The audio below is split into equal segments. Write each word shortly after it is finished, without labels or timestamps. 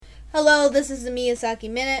Hello, this is the Miyazaki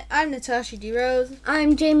Minute. I'm Natasha DeRose.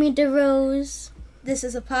 I'm Jamie DeRose. This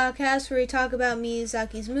is a podcast where we talk about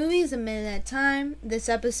Miyazaki's movies a minute at a time. This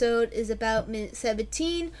episode is about minute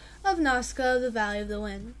 17 of Nausicaa, The Valley of the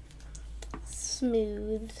Wind.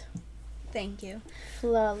 Smooth. Thank you.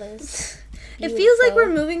 Flawless. It feels like we're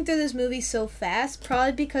moving through this movie so fast,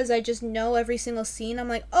 probably because I just know every single scene. I'm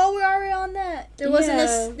like, oh, we're already on that. There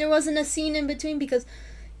wasn't a scene in between because,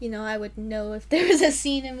 I would know if there was a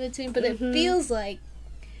scene in between, but it feels like,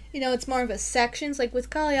 it's more of a sections. Like with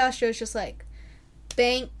Cagliostro, it's just like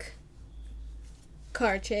bank,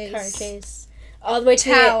 car chase, all the way to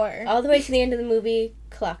tower, all the way to the end of the movie,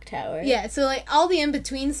 clock tower. Yeah, so like all the in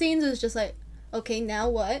between scenes is just like, okay, now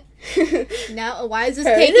what? Now why is this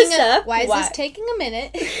taking a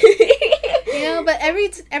minute? But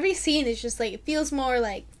every scene is just like, it feels more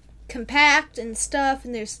like compact and stuff,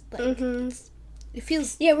 and there's like it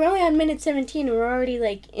feels... Yeah, we're only on minute 17 and we're already,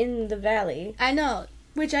 like, in the valley. I know.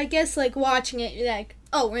 Which I guess, like, watching it, you're like,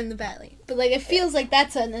 oh, we're in the valley. But, like, it feels like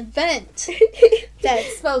that's an event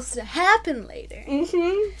that's supposed to happen later.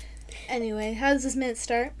 Anyway, how does this minute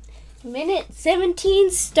start? Minute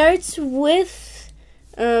 17 starts with,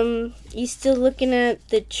 you still looking at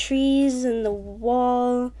the trees and the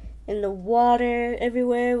wall and the water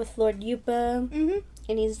everywhere with Lord Yupa.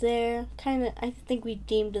 And he's there. Kind of, I think we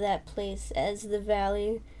deemed that place as the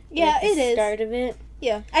valley. Yeah, like it is. The start of it.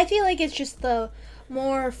 Yeah. I feel like it's just the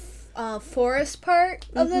more forest part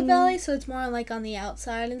of the valley, so it's more like on the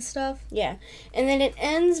outside and stuff. Yeah. And then it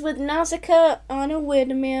ends with Nausicaa on a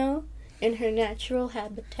windmill in her natural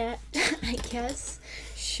habitat. I guess.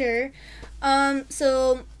 Sure.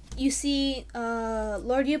 So you see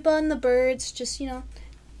Lord Yupa and the birds just,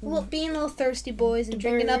 being little thirsty boys and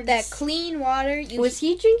drinking up that clean water. Was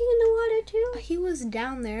he drinking the water too? He was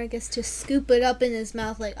down there, I guess, to scoop it up in his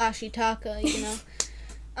mouth like Ashitaka,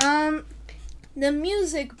 The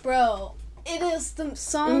music, bro. It is the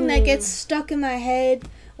song that gets stuck in my head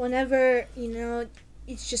whenever,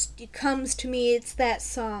 it comes to me. It's that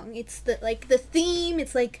song. It's the theme.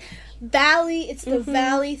 It's like valley. It's the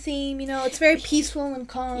valley theme. It's very peaceful and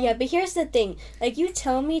calm. Yeah, but here's the thing. Like, you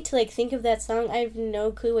tell me to think of that song. I have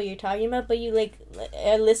no clue what you're talking about. But you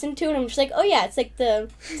I listen to it. And I'm just like, oh yeah, it's like the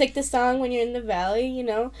song when you're in the valley. You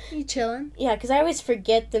chilling. Yeah, because I always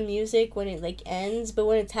forget the music when it ends. But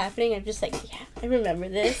when it's happening, I'm just like, yeah, I remember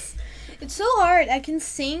this. It's so hard. I can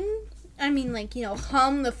sing.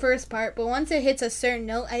 Hum the first part, but once it hits a certain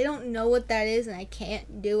note, I don't know what that is, and I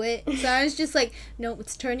can't do it. So I was just like, no,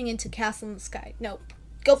 it's turning into Castle in the Sky. No,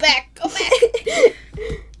 go back.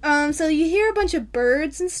 So you hear a bunch of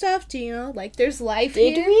birds and stuff. Do you know, there's life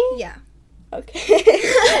here? Did we? Yeah. Okay.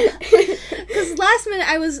 Because last minute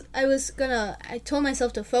I told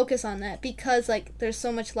myself to focus on that because, there's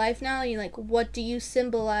so much life now, and you're what do you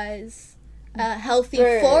symbolize a healthy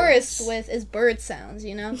forest with is bird sounds,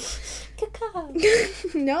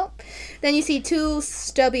 Nope. Then you see two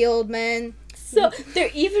stubby old men. So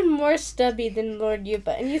they're even more stubby than Lord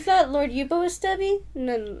Yupa. And you thought Lord Yupa was stubby?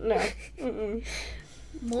 No.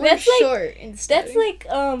 That's short and stubby.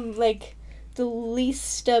 That's the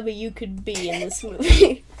least stubby you could be in this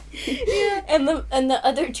movie. Yeah. And the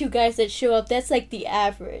other two guys that show up, that's the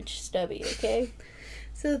average stubby, okay?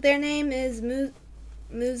 So their name is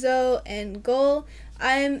Muzo and Gol.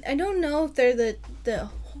 I don't know if they're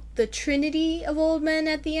the trinity of old men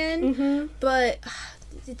at the end, but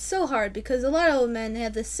it's so hard because a lot of old men, they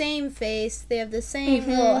have the same face, they have the same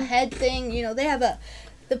little head thing. They have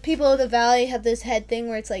the people of the valley have this head thing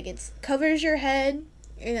where it's covers your head,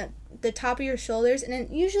 the top of your shoulders, and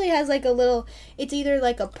it usually has it's either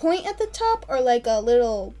a point at the top or a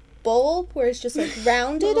little bulb where it's just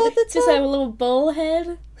rounded at the top. Just a little bowl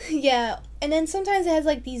head. Yeah, and then sometimes it has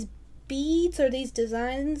these beads or these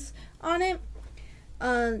designs on it.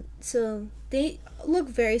 So they look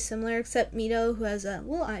very similar, except Mito, who has a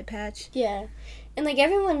little eye patch. Yeah, and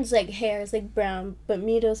everyone's hair is brown, but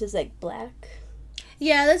Mito's is black.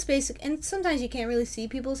 Yeah, that's basic. And sometimes you can't really see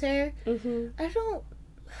people's hair.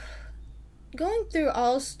 Going through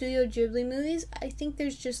all Studio Ghibli movies, I think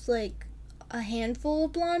there's just a handful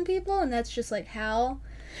of blonde people, and that's just Hal.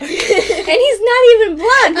 And he's not even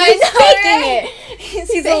blonde. He's faking it.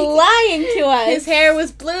 He's lying to us. His hair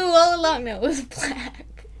was blue all along. No, it was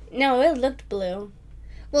black. No, it looked blue.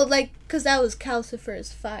 Well, because that was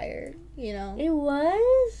Calcifer's fire, It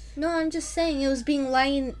was? No, I'm just saying it was being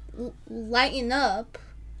lighten up.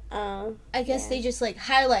 Oh. I guess they just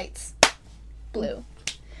highlights blue.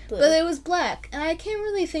 But it was black, and I can't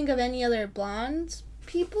really think of any other blonde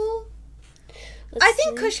people. I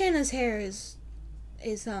think Kushana's hair is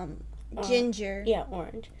Ginger. Yeah,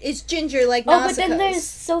 orange. It's Ginger like Nausicaa. Nausicaa's. But then there's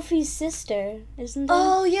Sophie's sister, isn't there?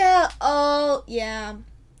 Oh, yeah. Oh, yeah.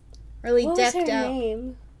 Really what decked was her out.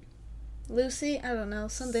 name? Lucy? I don't know.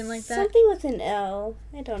 Something like that. Something with an L.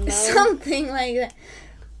 I don't know. Something like that.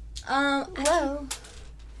 Well.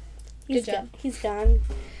 Good job. He's gone.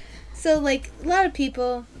 So, like, a lot of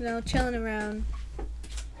people, chilling around.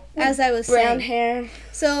 As I was saying. Brown hair.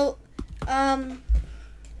 So,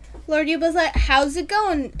 Lord Yuba's like, how's it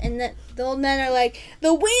going? And the old men are like,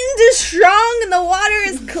 the wind is strong and the water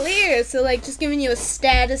is clear. So, like, just giving you a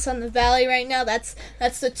status on the valley right now. That's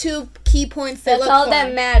the two key points they look for. That's all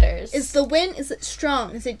that matters. Is the wind, is it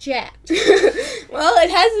strong? Is it jacked? Well, it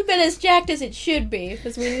hasn't been as jacked as it should be,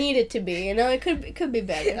 because we need it to be. It could be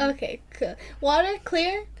better. Okay, cool. Water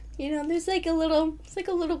clear? There's it's like a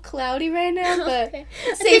little cloudy right now, but Okay.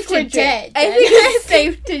 safe to we're drink. dead. I think it's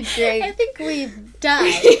safe to drink. I think we've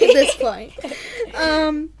died at this point.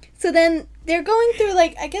 So then they're going through,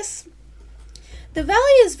 like, I guess the valley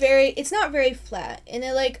is it's not very flat. And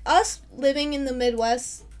like us living in the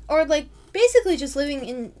Midwest, or like basically just living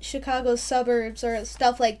in Chicago's suburbs or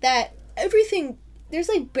stuff like that, there's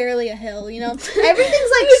like barely a hill, Everything's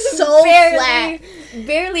like so flat.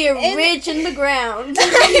 Barely a ridge in the ground. So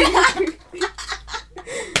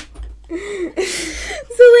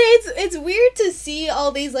it's weird to see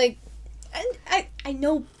all these, like, I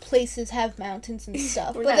know places have mountains and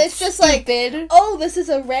stuff, but it's just stupid. Like, oh, this is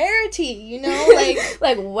a rarity,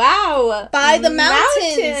 like wow, by the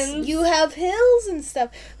mountains you have hills and stuff.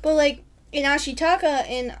 But like in Ashitaka,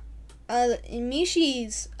 in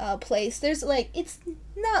Mishi's place, there's like, it's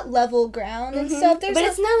not level ground and stuff. But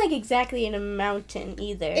it's not like exactly in a mountain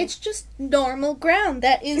either. It's just normal ground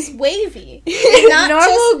that is wavy.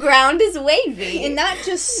 Normal ground is wavy. And not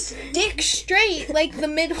just stick straight like the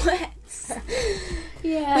Midwest.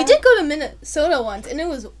 Yeah. We did go to Minnesota once, and it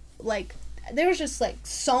was like, there was just like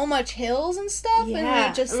so much hills and stuff. Yeah.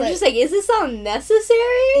 And we were just like, is this all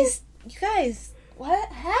necessary? You guys, what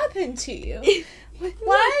happened to you? Why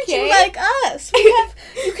aren't Okay. you like us?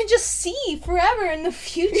 You can just see forever in the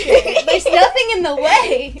future. There's nothing in the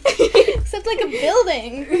way except like a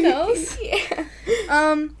building. Who knows? Yeah.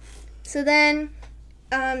 So then,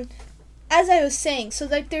 as I was saying, so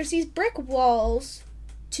like there's these brick walls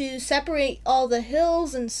to separate all the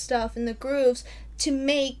hills and stuff and the grooves to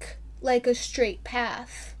make like a straight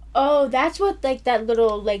path. Oh, that's what like that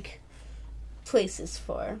little like place is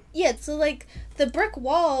for. Yeah, so like the brick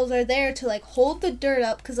walls are there to like hold the dirt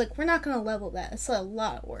up, because like we're not gonna level that. It's a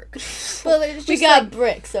lot of work. But it's just, we got like,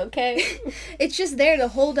 bricks, okay? It's just there to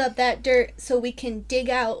hold up that dirt so we can dig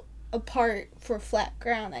out a part for flat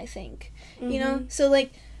ground, I think. So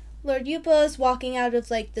like Lord Yupa is walking out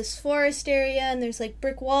of like this forest area, and there's like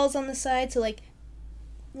brick walls on the side, so like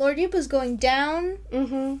Lord Yupa's going down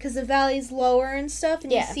because the valley's lower and stuff,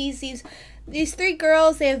 and he sees these three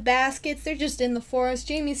girls. They have baskets. They're just in the forest.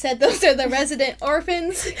 Jamie said those are the resident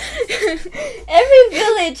orphans. Every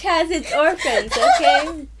village has its orphans,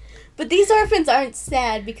 okay? But these orphans aren't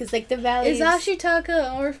sad because like the valley is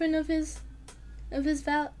Ashitaka an orphan of his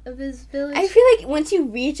village? I feel like once you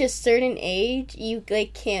reach a certain age, you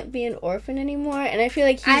like can't be an orphan anymore, and I feel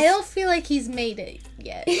like I don't feel like he's made it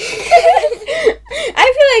yet.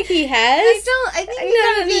 I feel like he has. I think you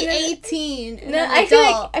gotta be 18. No, I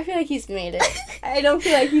feel like he's made it. I don't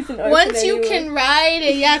feel like he's an orphan Once anymore. you can ride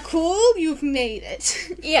a Yakul, you've made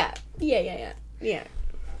it. Yeah.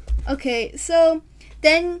 Okay, so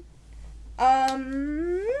then,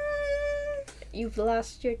 you've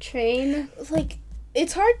lost your train. Like,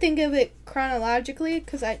 it's hard to think of it chronologically,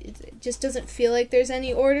 because it just doesn't feel like there's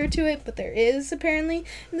any order to it, but there is, apparently.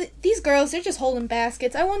 These girls, they're just holding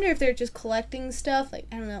baskets. I wonder if they're just collecting stuff, like,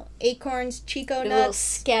 I don't know, acorns, Chico They're nuts. little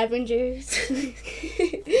scavengers.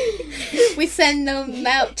 We send them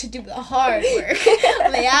out to do the hard work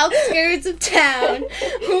on the outskirts of town.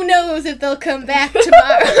 Who knows if they'll come back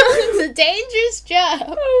tomorrow. It's a dangerous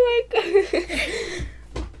job. Oh my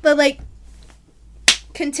god. But, like,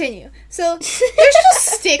 continue. So, there's just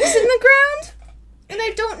sticks in the ground, and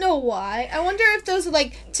I don't know why. I wonder if those are,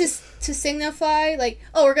 like, to signify, like,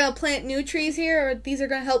 oh, we're gonna plant new trees here, or these are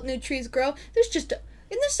gonna help new trees grow. And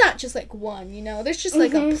there's not just, like, one, There's just,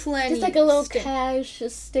 like, a plenty. Just, like, a little stick. cash, a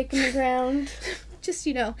stick in the ground. Just,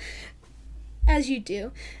 as you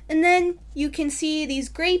do. And then you can see these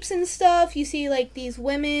grapes and stuff. You see, like, these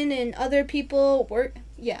women and other people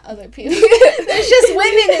other people. There's just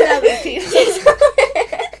women and other people.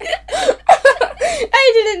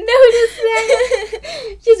 I didn't notice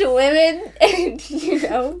that. Just women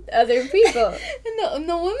and, other people. And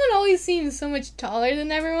the women always seem so much taller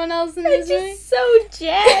than everyone else in this movie. Just so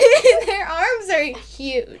jacked. Their arms are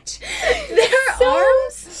huge. Their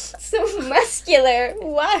arms so muscular.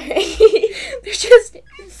 Why? They're just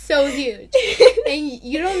so huge. And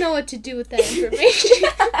you don't know what to do with that information.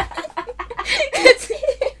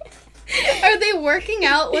 Are they working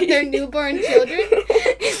out with their newborn children?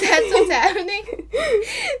 Is that what's happening?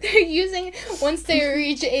 They're using, once they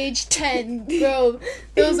reach age 10, bro,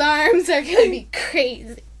 those arms are gonna be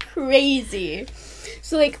crazy. Crazy.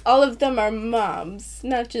 So, like, all of them are moms,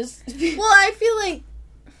 not just... Well, I feel like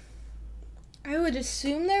I would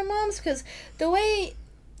assume they're moms, because the way,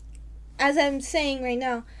 as I'm saying right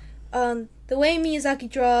now, the way Miyazaki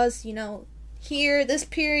draws, here, this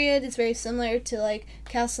period is very similar to, like,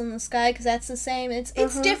 Castle in the Sky, because that's the same. It's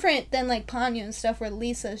different than, like, Ponyo and stuff, where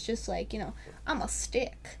Lisa's just, like, I'm a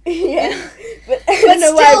stick. Yeah. But I don't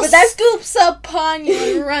know why, but that scoops up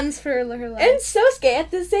Ponyo and runs for her life. And Sosuke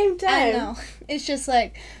at the same time. I know. It's just,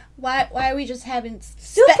 like, why are we just having...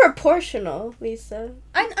 Still proportional, Lisa.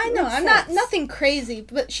 I know. I'm not nothing crazy,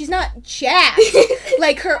 but she's not jacked.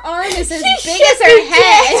 Like, her arm is as big as her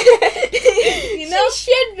head. She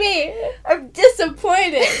should be. I'm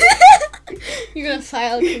disappointed. You're gonna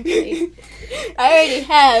file a complaint. I already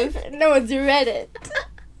have. No one's read it.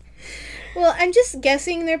 Well, I'm just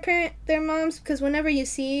guessing their moms, because whenever you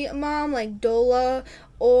see a mom like Dola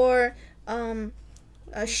or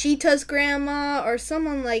Sheeta's grandma or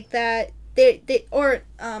someone like that, or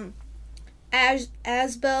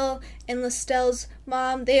Asbel and Lestelle's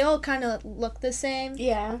mom, they all kind of look the same.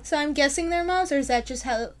 Yeah. So I'm guessing they're moms, or is that just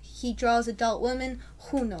how he draws adult women?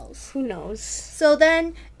 Who knows? Who knows? So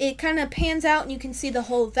then it kind of pans out and you can see the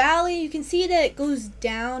whole valley. You can see that it goes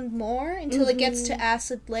down more until it gets to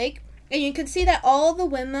Acid Lake. And you can see that all the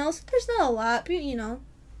windmills, there's not a lot, but an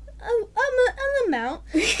amount.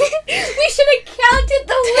 We should have counted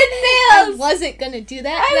the windmills. I wasn't going to do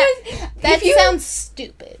that. That sounds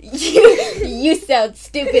stupid. You sound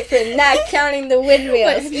stupid for not counting the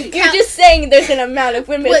windmills. You're just saying there's an amount of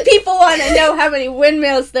windmills. People want to know how many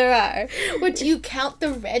windmills there are. What, do you count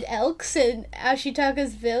the red elks in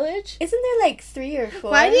Ashitaka's village? Isn't there like 3 or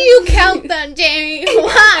 4? Why do you count them, Jamie?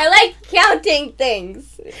 Why? I like counting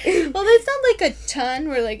things. Well, it's not like a ton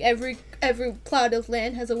where like every plot of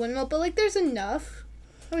land has a windmill, but like there's enough.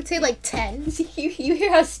 I would say like 10. You hear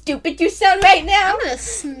how stupid you sound right now? I'm gonna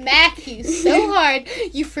smack you so hard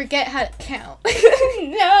you forget how to count.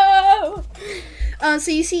 No!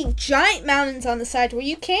 So you see giant mountains on the side where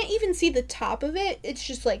you can't even see the top of it. It's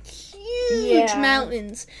just like huge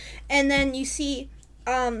mountains. And then you see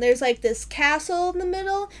there's like this castle in the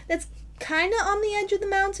middle that's kind of on the edge of the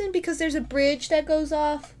mountain because there's a bridge that goes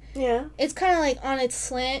off. Yeah. It's kind of like on its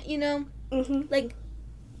slant, Mm-hmm. Like,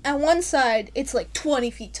 at one side, it's like 20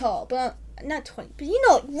 feet tall, but not 20, but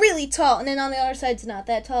like really tall. And then on the other side, it's not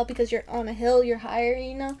that tall because you're on a hill, you're higher,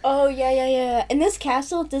 Oh, yeah. And this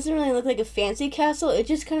castle doesn't really look like a fancy castle. It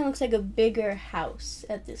just kind of looks like a bigger house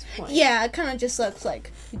at this point. Yeah, it kind of just looks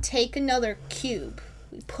like you take another cube,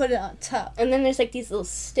 we put it on top. And then there's like these little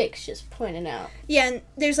sticks just pointing out. Yeah, and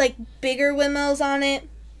there's like bigger windmills on it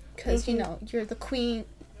because, you're the queen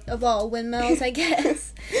of all windmills, I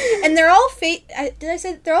guess. And they're all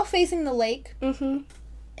they're all facing the lake. Mm-hmm.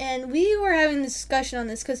 And we were having a discussion on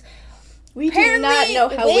this because we do not know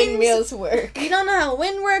how windmills work. We don't know how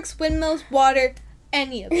wind works, windmills, water,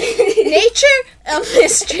 any of it. Nature, a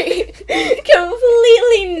mystery.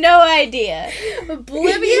 Completely no idea.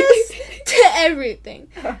 Oblivious to everything.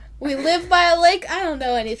 We live by a lake. I don't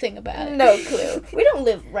know anything about it. No clue. We don't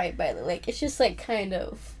live right by the lake. It's just like kind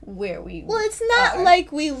of where we Well, it's not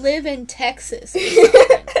like we live in Texas.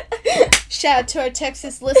 Shout out to our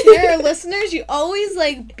Texas listeners. You always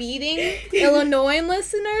like beating Illinois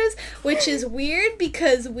listeners, which is weird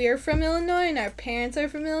because we're from Illinois and our parents are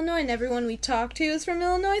from Illinois and everyone we talk to is from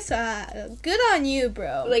Illinois. So good on you,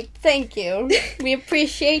 bro. Like, thank you. We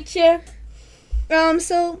appreciate you.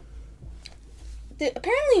 So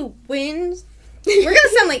apparently wind. We're gonna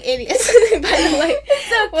sound like idiots, by the way.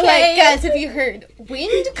 It's okay. We're like, guys, have you heard?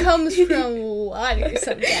 Wind comes from water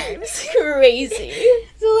sometimes. Crazy.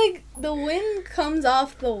 So, like, the wind comes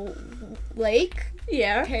off the lake.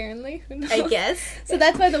 Yeah. Apparently. Who knows? I guess. So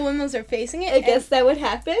that's why the windmills are facing it. I guess that would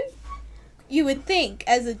happen. You would think,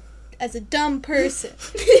 as a dumb person,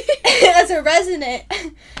 as a resident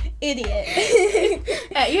idiot,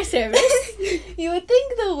 at your service, you would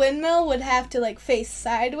think the windmill would have to like face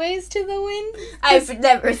sideways to the wind. I've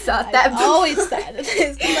never thought that before. I've always thought of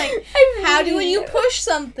this. Like, how do you push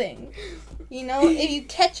something? You know, if you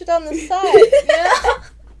catch it on the side, you know?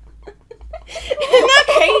 I'm not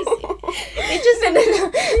crazy. It just,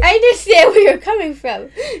 no. I understand where you're coming from.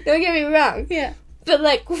 Don't get me wrong. Yeah. But,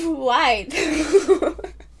 like, why?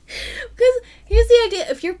 Because here's the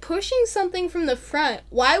idea. If you're pushing something from the front,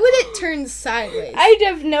 why would it turn sideways? I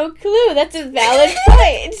have no clue. That's a valid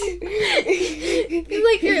point.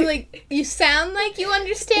 You sound like you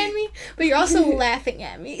understand me, but you're also laughing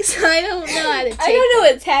at me. So I don't know how to take I don't know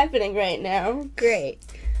what's happening right now. Great.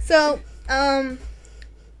 So, and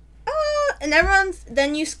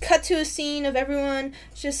then you cut to a scene of everyone,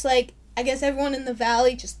 just like, I guess everyone in the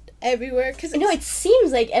valley, just everywhere. Cause it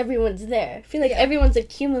seems like everyone's there. I feel like everyone's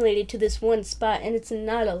accumulated to this one spot, and it's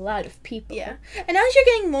not a lot of people. Yeah. And as you're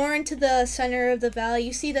getting more into the center of the valley,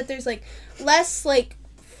 you see that there's, like, less, like,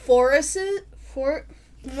 forests,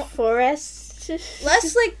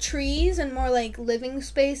 less, like, trees and more, like, living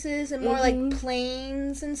spaces and more, like,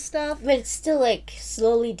 plains and stuff. But it's still, like,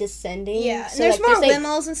 slowly descending. Yeah, so, and there's like, more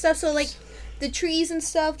windmills and stuff, so, like, the trees and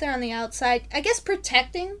stuff, they're on the outside. I guess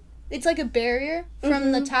protecting. It's like a barrier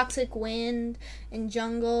from the toxic wind and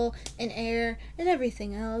jungle and air and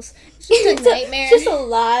everything else. It's just a nightmare. It's just a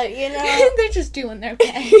lot, you know? They're just doing their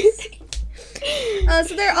best.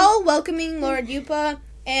 So they're all welcoming Lord Yupa,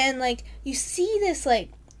 and, like, you see this, like,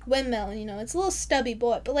 windmill, you know, it's a little stubby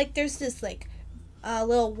boy, but, like, there's this, like,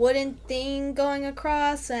 little wooden thing going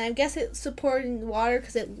across, and I guess it's supporting water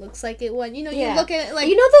because it looks like it would. You know, you look at it like...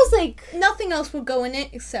 You know those, like... Nothing else would go in it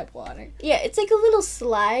except water. Yeah, it's like a little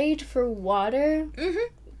slide for water,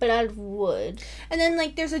 but out of wood. And then,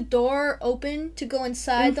 like, there's a door open to go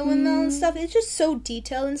inside the windmill and stuff. It's just so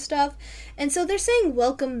detailed and stuff. And so they're saying,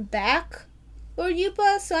 welcome back, Lord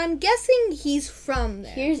Yupa, so I'm guessing he's from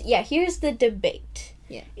there. Here's the debate.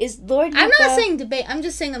 Yeah. Is Lord Yupa... I'm not saying debate, I'm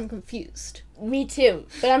just saying I'm confused. Me too,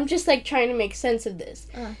 but I'm just, like, trying to make sense of this.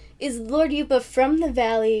 Is Lord Yupa from the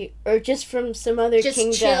valley or just from some other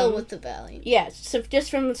kingdom? Just chill with the valley. Yeah, so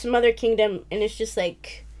just from some other kingdom, and it's just,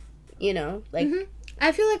 like, you know, like...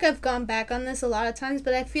 I feel like I've gone back on this a lot of times,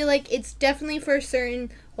 but I feel like it's definitely for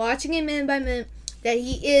certain, watching it minute by minute, that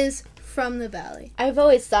he is from the valley. I've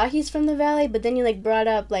always thought he's from the valley, but then you, like, brought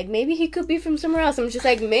up, like, maybe he could be from somewhere else. I'm just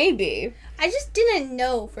like, maybe. I just didn't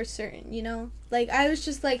know for certain, you know? Like, I was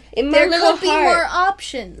just like, there could be more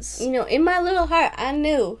options. You know, in my little heart, I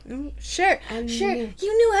knew. Sure. You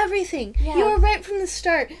knew everything. Yeah. You were right from the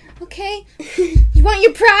start, okay? You want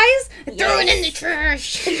your prize? Throw it in the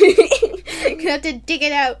trash. You're gonna have to dig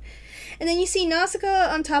it out. And then you see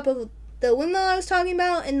Nausicaa on top of the windmill I was talking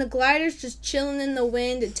about, and the glider's just chilling in the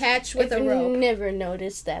wind, attached with a rope. I've never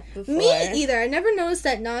noticed that before. Me either. I never noticed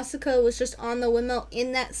that Nausicaa was just on the windmill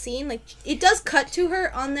in that scene. Like, it does cut to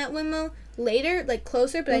her on that windmill later, like,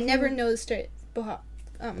 closer, but I never noticed her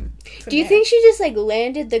Do you think she just, like,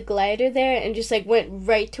 landed the glider there and just, like, went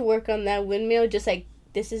right to work on that windmill, just like,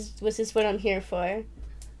 this is what I'm here for?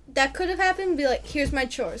 That could have happened. Be like, here's my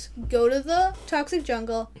chores. Go to the toxic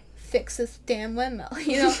jungle, fix this damn windmill,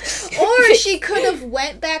 you know? Or she could have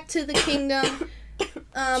went back to the kingdom,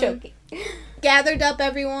 gathered up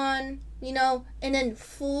everyone, you know, and then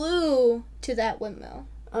flew to that windmill.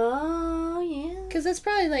 Oh, yeah. Because that's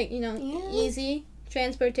probably, like, you know, easy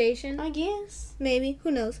transportation. I guess. Maybe.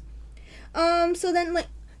 Who knows? So then, like,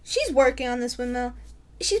 she's working on this windmill.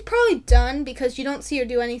 She's probably done because you don't see her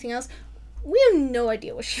do anything else. We have no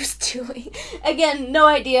idea what she was doing. Again, no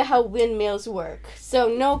idea how windmills work. So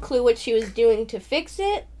no clue what she was doing to fix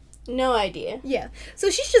it. No idea. Yeah. So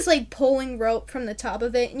she's just, like, pulling rope from the top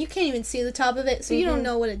of it, and you can't even see the top of it, so you don't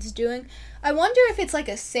know what it's doing. I wonder if it's, like,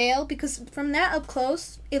 a sail, because from that up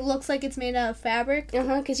close, it looks like it's made out of fabric.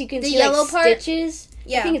 Because you can see, yellow like, part. stitches.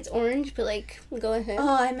 Yeah. I think it's orange, but, like, go ahead. Oh,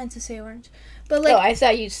 I meant to say orange. But, like... Oh, I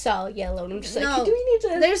thought you saw yellow, and I'm just like, do we need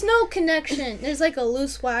to... There's no connection. There's, like, a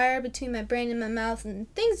loose wire between my brain and my mouth,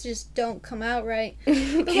 and things just don't come out right.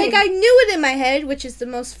 Okay. But, like, I knew it in my head, which is the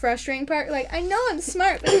most frustrating part. Like, I know I'm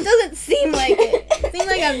smart, but it doesn't seem like it. It seems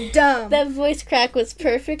like I'm dumb. That voice crack was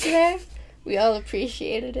perfect there. We all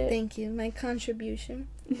appreciated it. Thank you. My contribution.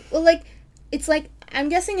 Well, like, it's like, I'm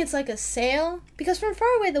guessing it's like a sail, because from far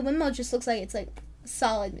away, the windmill just looks like it's, like,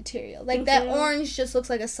 solid material. Like, that orange just looks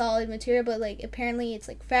like a solid material, but, like, apparently it's,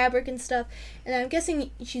 like, fabric and stuff. And I'm guessing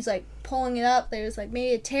she's, like, pulling it up. There's, like,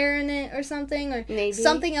 maybe a tear in it or something, or maybe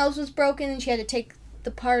something else was broken and she had to take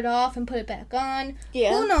the part off and put it back on.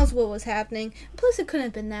 Yeah. Who knows what was happening? Plus, it couldn't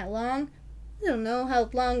have been that long. I don't know how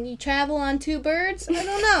long you travel on two birds. I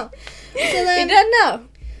don't know. So then, we don't know.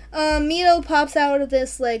 Mito pops out of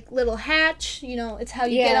this, like, little hatch. You know, it's how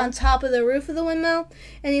you get on top of the roof of the windmill.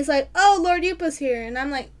 And he's like, oh, Lord Yupa's here. And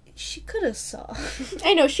I'm like, she could have saw.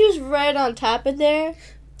 I know, she was right on top of there.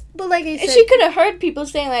 But like I said... And she could have heard people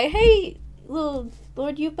saying, like, hey, little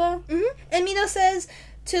Lord Yupa. Mm-hmm. And Mito says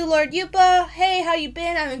to Lord Yupa, hey, how you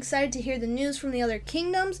been? I'm excited to hear the news from the other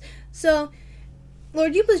kingdoms. So,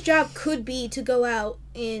 Lord Yupa's job could be to go out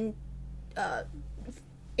and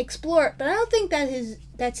explore. But I don't think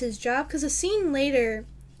that's his job, because a scene later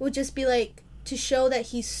would just be, like, to show that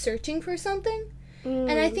he's searching for something.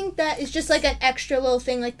 And I think that is just, like, an extra little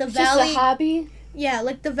thing. Like, the valley... Just a hobby? Yeah,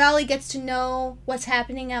 like, the valley gets to know what's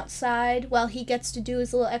happening outside while he gets to do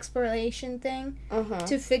his little exploration thing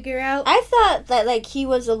to figure out... I thought that, like, he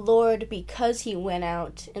was a lord because he went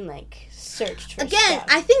out and, like, searched for stuff.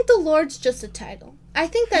 I think the lord's just a title. I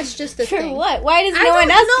think that's just a thing. For what? Why does no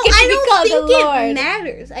one else get to be called a lord? I don't think it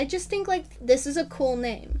matters. I just think, like, this is a cool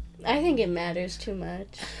name. I think it matters too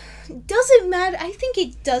much. Doesn't matter. I think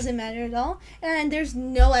it doesn't matter at all. And there's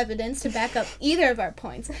no evidence to back up either of our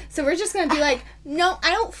points. So we're just going to be like, no,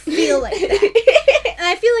 I don't feel like that. And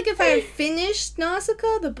I feel like if I had finished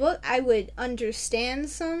Nausicaa, the book, I would understand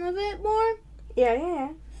some of it more. Yeah.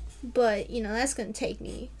 But, you know, that's going to take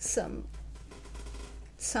me something.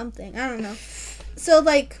 I don't know. So,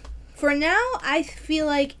 like, for now, I feel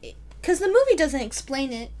like... Because the movie doesn't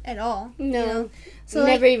explain it at all. No. You know? So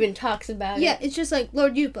never even talks about it. Yeah, it's just like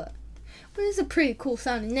Lord Yupa. But it's a pretty cool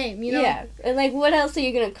sounding name, you know? Yeah. And, like, what else are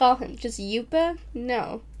you going to call him? Just Yupa?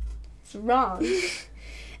 No. It's wrong.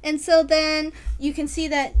 And so then you can see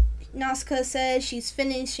that Nausicaa says she's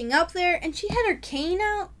finishing up there. And she had her cane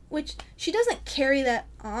out, which she doesn't carry that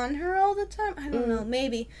on her all the time. I don't know,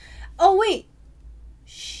 maybe. Oh, wait.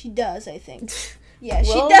 She does, I think. Yeah,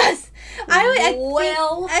 she does.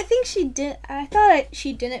 I think she did. I thought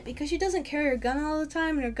she didn't, because she doesn't carry her gun all the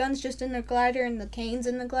time, and her gun's just in the glider, and the cane's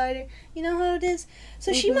in the glider. You know how it is?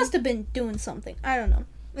 So she must have been doing something. I don't know.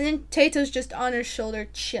 And then Tato's just on her shoulder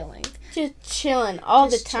chilling. Just chilling all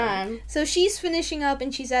the time. Chilling. So she's finishing up,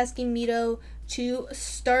 and she's asking Mito to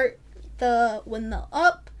start the windmill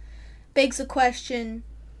up. Begs the question,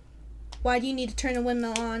 why do you need to turn the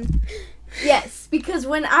windmill on? Yes, because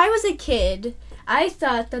when I was a kid... I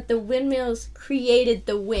thought that the windmills created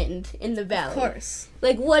the wind in the valley. Of course.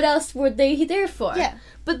 Like, what else were they there for? Yeah.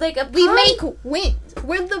 But, like, we make wind.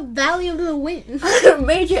 We're the valley of the wind. Our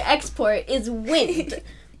major export is wind.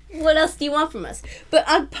 What else do you want from us? But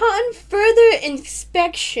upon further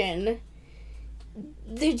inspection,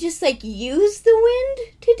 they just, like, use the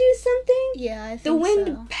wind to do something? Yeah, I think the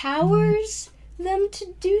wind powers them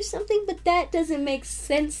to do something, but that doesn't make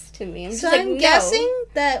sense to me. I'm guessing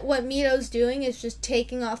that what Mito's doing is just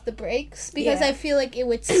taking off the brakes, because I feel like it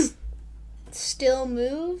would still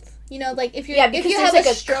move. You know, like if you have like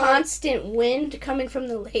a constant wind coming from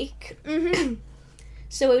the lake,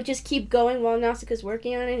 so it would just keep going while Nausicaa's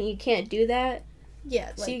working on it, and you can't do that.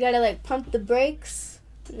 Yeah, so you gotta like pump the brakes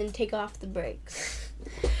and then take off the brakes.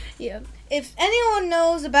 Yeah. If anyone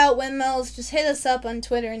knows about windmills, just hit us up on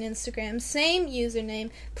Twitter and Instagram. Same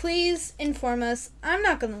username. Please inform us. I'm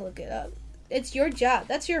not going to look it up. It's your job.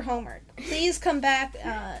 That's your homework. Please come back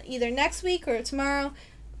either next week or tomorrow.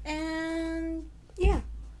 And, yeah.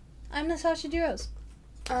 I'm Natasha DeRose.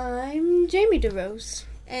 I'm Jamie DeRose.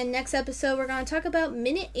 And next episode, we're going to talk about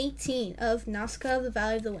minute 18 of Nausicaa of the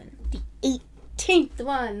Valley of the Wind. The 18th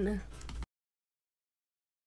one.